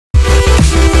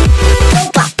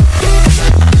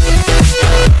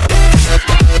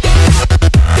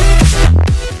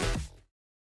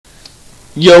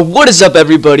Yo, what is up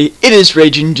everybody? It is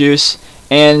Raging Juice,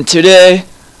 and today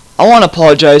I want to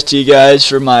apologize to you guys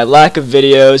for my lack of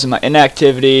videos and my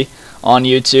inactivity on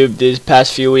YouTube these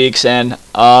past few weeks. And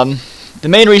the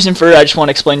main reason for it, I just want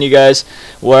to explain to you guys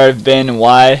where I've been and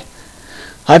why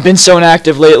I've been so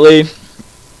inactive lately.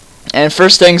 And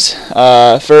first things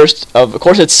first, of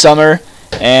course it's summer,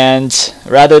 and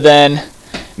rather than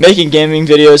making gaming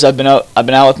videos, I've been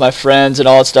out with my friends and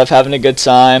all that stuff, having a good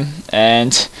time,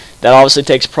 and that obviously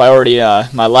takes priority.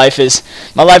 My life is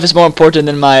more important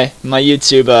than my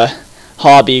YouTube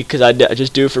hobby, because I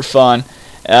just do it for fun.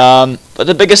 But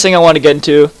the biggest thing I want to get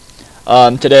into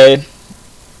today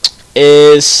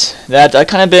is that I've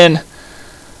kind of been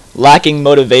lacking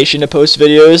motivation to post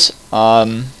videos.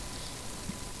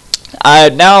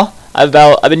 I've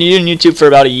been using YouTube for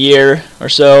about a year or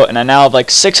so, and I now have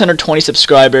like 620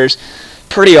 subscribers.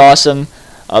 Pretty awesome.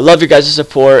 I love your guys'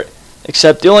 support,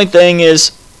 except the only thing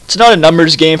is it's not a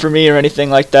numbers game for me or anything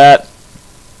like that,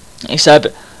 except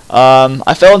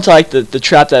I fell into like the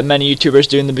trap that many YouTubers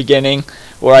do in the beginning,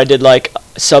 where I did like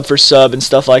sub for sub and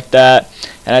stuff like that,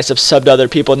 and I subbed to other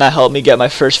people, and that helped me get my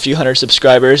first few hundred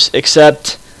subscribers.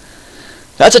 Except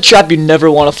that's a trap you never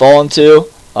want to fall into,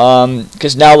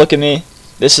 because now look at me.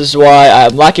 This is why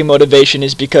I'm lacking motivation,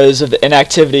 is because of the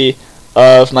inactivity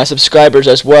of my subscribers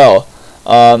as well.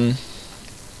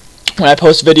 When I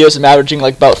post videos, I'm averaging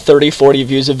like about 30-40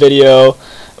 views a video,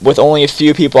 with only a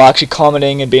few people actually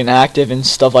commenting and being active and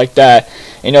stuff like that.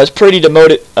 You know, it's pretty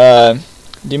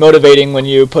demotivating when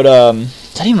you put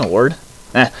is that even a word?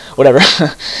 Whatever.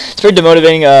 It's pretty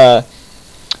demotivating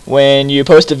when you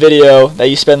post a video that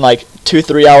you spend like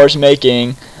 2-3 hours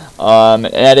making,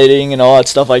 editing and all that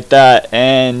stuff like that,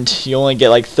 and you only get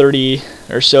like 30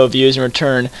 or so views in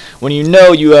return, when you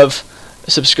know you have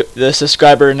the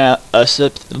subscriber amount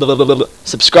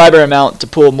to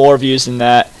pull more views than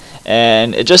that.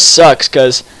 And it just sucks,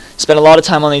 because I spend a lot of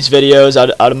time on these videos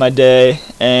out of my day,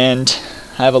 and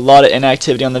I have a lot of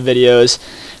inactivity on the videos,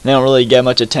 and they don't really get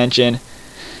much attention.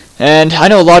 And I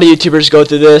know a lot of YouTubers go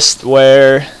through this,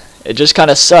 where it just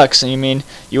kind of sucks. And you mean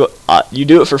you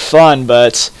do it for fun,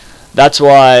 but that's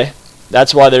why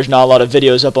there's not a lot of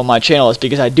videos up on my channel. It's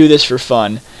because I do this for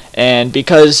fun, and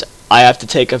because I have to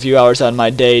take a few hours out of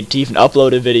my day to even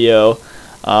upload a video.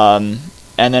 And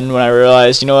then when I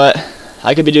realized, you know what,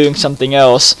 I could be doing something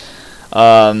else,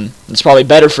 it's probably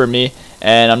better for me,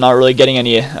 and I'm not really getting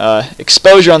any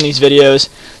exposure on these videos,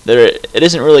 it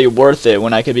isn't really worth it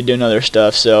when I could be doing other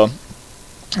stuff. So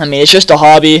I mean, it's just a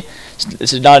hobby.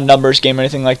 This is not a numbers game or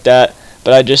anything like that,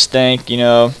 but I just think, you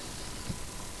know,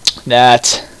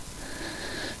 that's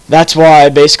why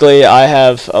basically I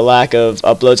have a lack of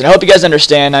uploads. And I hope you guys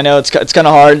understand. I know it's kind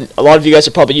of hard. A lot of you guys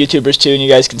are probably YouTubers too, and you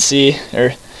guys can see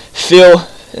or feel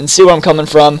and see where I'm coming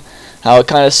from, how it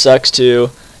kind of sucks to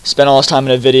spend all this time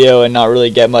in a video and not really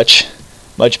get much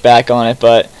back on it.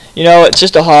 But you know, it's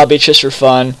just a hobby, it's just for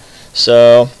fun.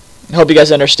 So I hope you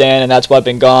guys understand, and that's why I've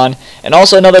been gone. And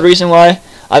also another reason why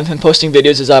I've been posting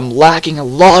videos is I'm lacking a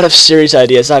lot of series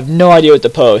ideas. I have no idea what to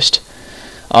post.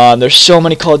 There's so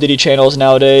many Call of Duty channels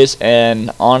nowadays,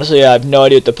 and honestly I have no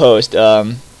idea what to post,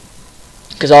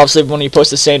 because obviously when you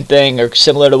post the same thing or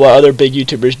similar to what other big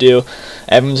YouTubers do,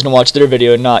 everyone's gonna watch their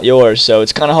video and not yours. So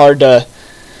it's kind of hard to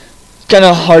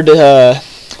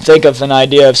think of an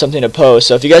idea of something to post.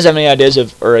 So if you guys have any ideas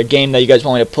or a game that you guys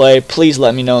want me to play, please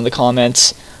let me know in the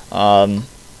comments,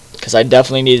 because I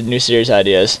definitely need new series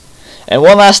ideas. And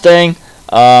one last thing,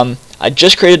 I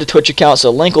just created a Twitch account,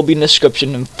 so the link will be in the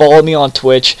description, and follow me on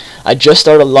Twitch. I just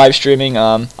started live streaming.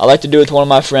 I like to do it with one of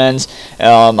my friends.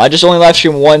 I just only live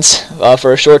streamed once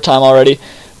for a short time already,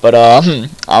 but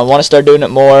I want to start doing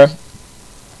it more,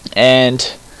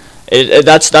 and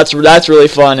that's really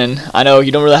fun. And I know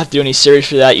you don't really have to do any series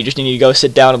for that. You just need to go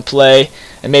sit down and play,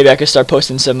 and maybe I could start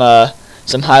posting some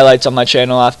highlights on my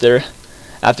channel after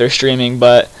streaming.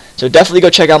 But so definitely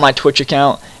go check out my Twitch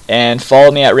account and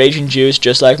follow me at Raging Juice,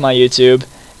 just like my YouTube,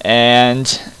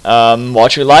 and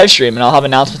watch your live stream, and I'll have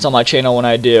announcements on my channel when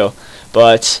I do.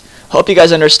 But hope you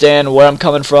guys understand where I'm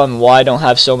coming from and why I don't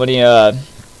have so many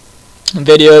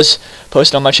videos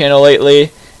posted on my channel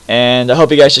lately. And I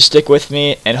hope you guys just stick with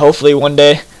me, and hopefully one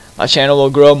day my channel will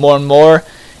grow more and more,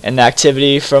 and the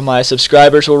activity from my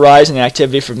subscribers will rise, and the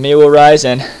activity from me will rise.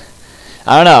 And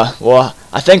I don't know. Well,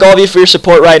 I thank all of you for your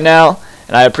support right now,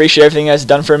 and I appreciate everything you guys have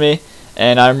done for me.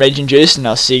 And I'm Raging Juice, and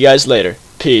I'll see you guys later.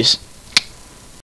 Peace.